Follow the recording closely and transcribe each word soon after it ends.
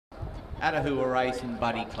Attahua Race and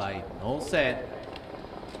Buddy Clayton. All set.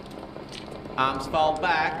 Arms fold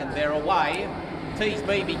back and they're away. Tease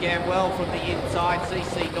Me began well from the inside.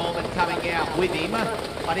 CC Norman coming out with him.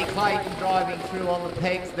 Buddy Clayton driving through on the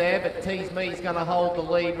pegs there, but Tease Me's going to hold the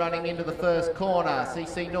lead running into the first corner.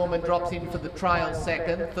 CC Norman drops in for the trail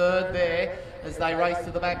second. Third there as they race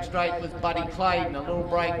to the back straight was Buddy Clayton. A little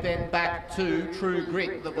break then back to True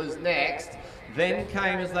Grit that was next. Then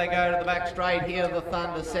came, as they go to the back straight here, the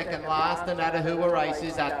Thunder second last, and Attahua Race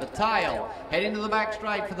is at the tail. Head into the back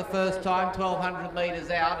straight for the first time, 1,200 metres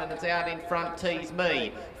out, and it's out in front, Tease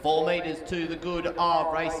Me. 4 metres to the good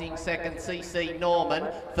of racing second, CC Norman.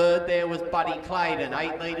 Third there was Buddy Clayton.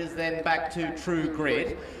 8 metres then back to True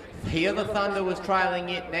Grit. Here the Thunder was trailing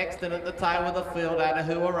it next, and at the tail of the field,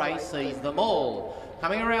 Attahua Race sees them all.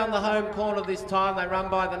 Coming around the home corner this time, they run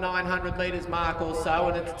by the 900 metres mark or so,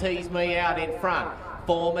 and it's Tease Me out in front.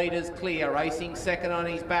 4 metres clear. Racing second on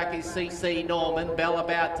his back is CC Norman. Bell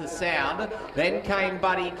about to sound. Then came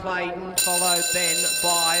Buddy Clayton, followed then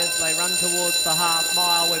by, as they run towards the half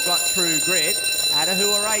mile, we've got True Grit.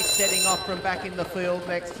 Attahua Race setting off from back in the field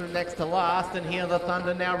next to last, and here the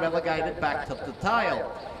Thunder now relegated back to the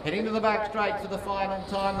tail. Heading to the back straight for the final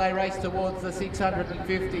time, they race towards the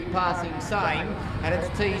 650 passing same, and it's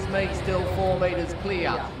Tease Me still 4 metres clear.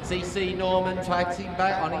 CC Norman takes him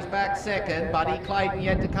back on his back second. Buddy Clayton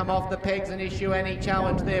yet to come off the pegs and issue any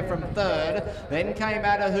challenge there from third. Then came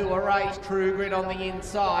Attahua Race, True Grit on the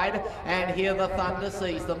inside, and here the Thunder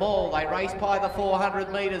sees them all. They race by the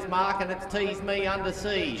 400 metres mark, and it's Tease Me under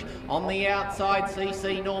siege. On the outside,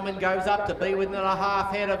 CC Norman goes up to be within a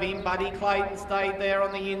half head of him. Buddy Clayton stayed there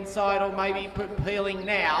on the inside, or maybe peeling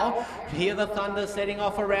now. Here the Thunder setting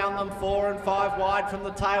off around them, 4 and 5 wide from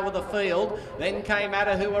the tail of the field. Then came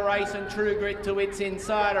Attahua Race and True Grit to its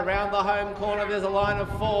inside. Around the home corner there's a line of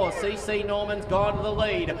 4. CC Norman's gone to the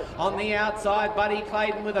lead. On the outside, Buddy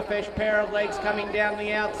Clayton with a fresh pair of legs coming down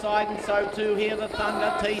the outside, and so too here the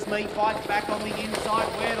Thunder. Tease Me fights back on the inside.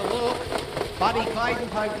 Where to look? Buddy Clayton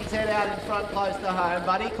poked his head out in front close to home.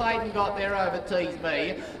 Buddy Clayton got there over Tease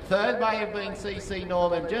Me. Third may have been CC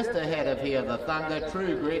Norman just ahead of here the Thunder,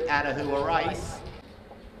 True Grit, Attahua Race.